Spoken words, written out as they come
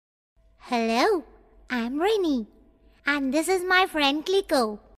Hello, I'm Rini, and this is my friend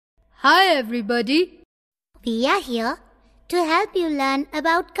Kliko. Hi everybody. We are here to help you learn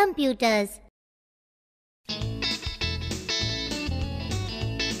about computers.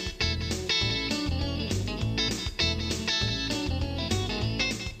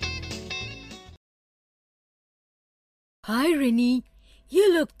 Hi Rini.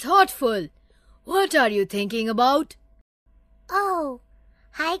 You look thoughtful. What are you thinking about? Oh,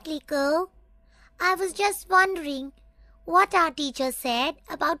 hi Kliko. I was just wondering what our teacher said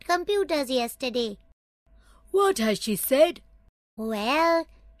about computers yesterday. What has she said? Well,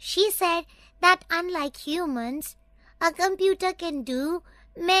 she said that unlike humans, a computer can do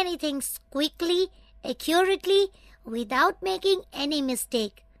many things quickly, accurately, without making any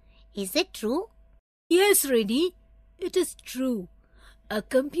mistake. Is it true? Yes, Rini. It is true. A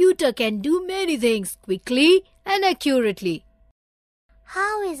computer can do many things quickly and accurately.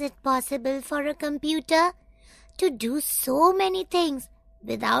 How is it possible for a computer to do so many things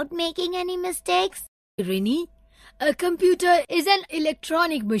without making any mistakes? Rini, a computer is an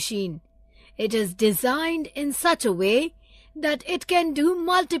electronic machine. It is designed in such a way that it can do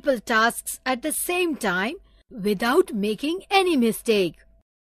multiple tasks at the same time without making any mistake.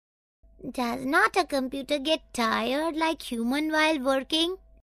 Does not a computer get tired like human while working?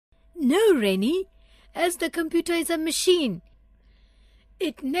 No, Rennie, as the computer is a machine.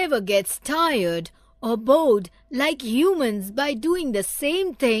 It never gets tired or bored like humans by doing the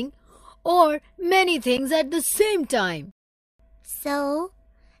same thing or many things at the same time. So,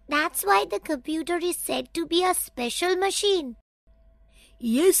 that's why the computer is said to be a special machine.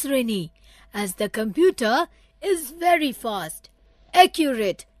 Yes, Rennie, as the computer is very fast,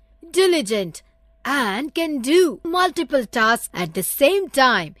 accurate, diligent, and can do multiple tasks at the same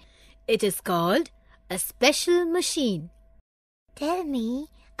time. It is called a special machine. Tell me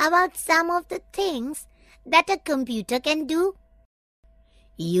about some of the things that a computer can do.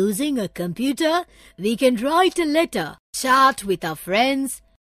 Using a computer, we can write a letter, chat with our friends,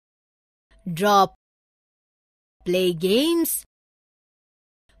 draw, play games,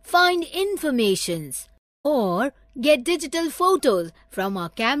 find informations, or get digital photos from our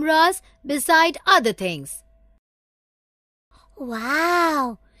cameras beside other things.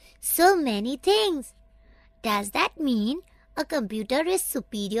 Wow! So many things. Does that mean a computer is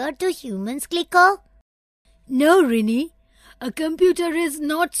superior to humans, Kliko? No, Rini. A computer is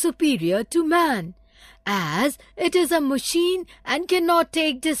not superior to man, as it is a machine and cannot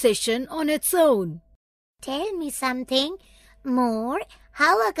take decision on its own. Tell me something more,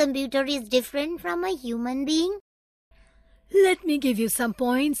 how a computer is different from a human being? Let me give you some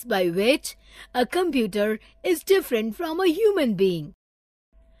points by which a computer is different from a human being.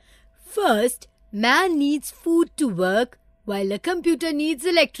 First, man needs food to work, while a computer needs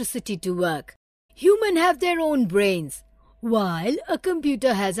electricity to work. Humans have their own brains, while a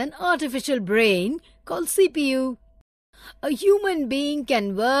computer has an artificial brain called CPU. A human being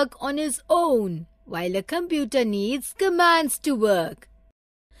can work on his own, while a computer needs commands to work.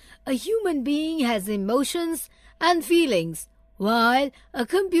 A human being has emotions and feelings, while a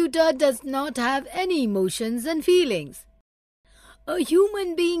computer does not have any emotions and feelings. A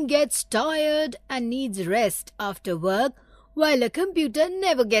human being gets tired and needs rest after work, while a computer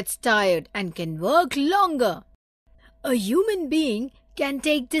never gets tired and can work longer. A human being can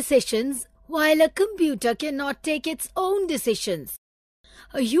take decisions, while a computer cannot take its own decisions.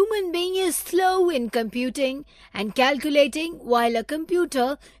 A human being is slow in computing and calculating, while a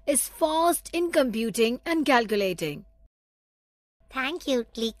computer is fast in computing and calculating. Thank you,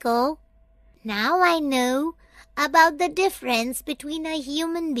 Kliko. Now I know about the difference between a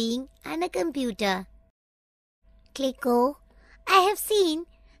human being and a computer. Kliko, I have seen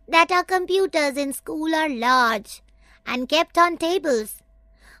that our computers in school are large and kept on tables,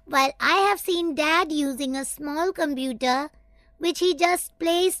 while I have seen Dad using a small computer which he just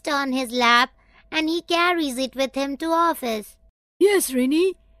placed on his lap and he carries it with him to office. Yes,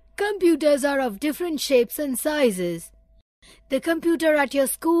 Rini, computers are of different shapes and sizes. The computer at your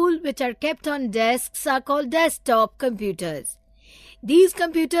school which are kept on desks are called desktop computers. These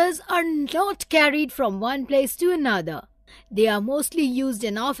computers are not carried from one place to another. They are mostly used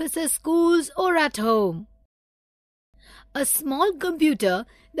in offices, schools, or at home. A small computer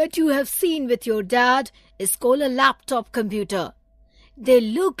that you have seen with your dad is called a laptop computer. They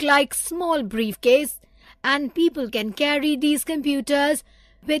look like small briefcase and people can carry these computers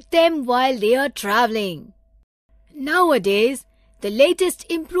with them while they are traveling. Nowadays, the latest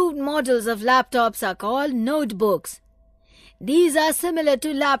improved models of laptops are called notebooks. These are similar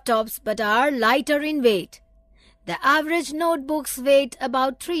to laptops but are lighter in weight. The average notebooks weigh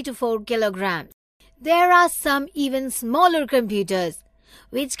about 3 to 4 kilograms. There are some even smaller computers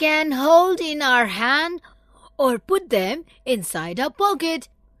which can hold in our hand or put them inside our pocket.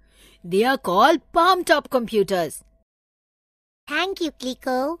 They are called palm-top computers. Thank you,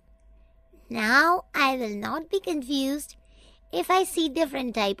 Kliko. Now I will not be confused if I see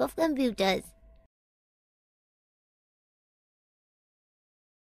different type of computers.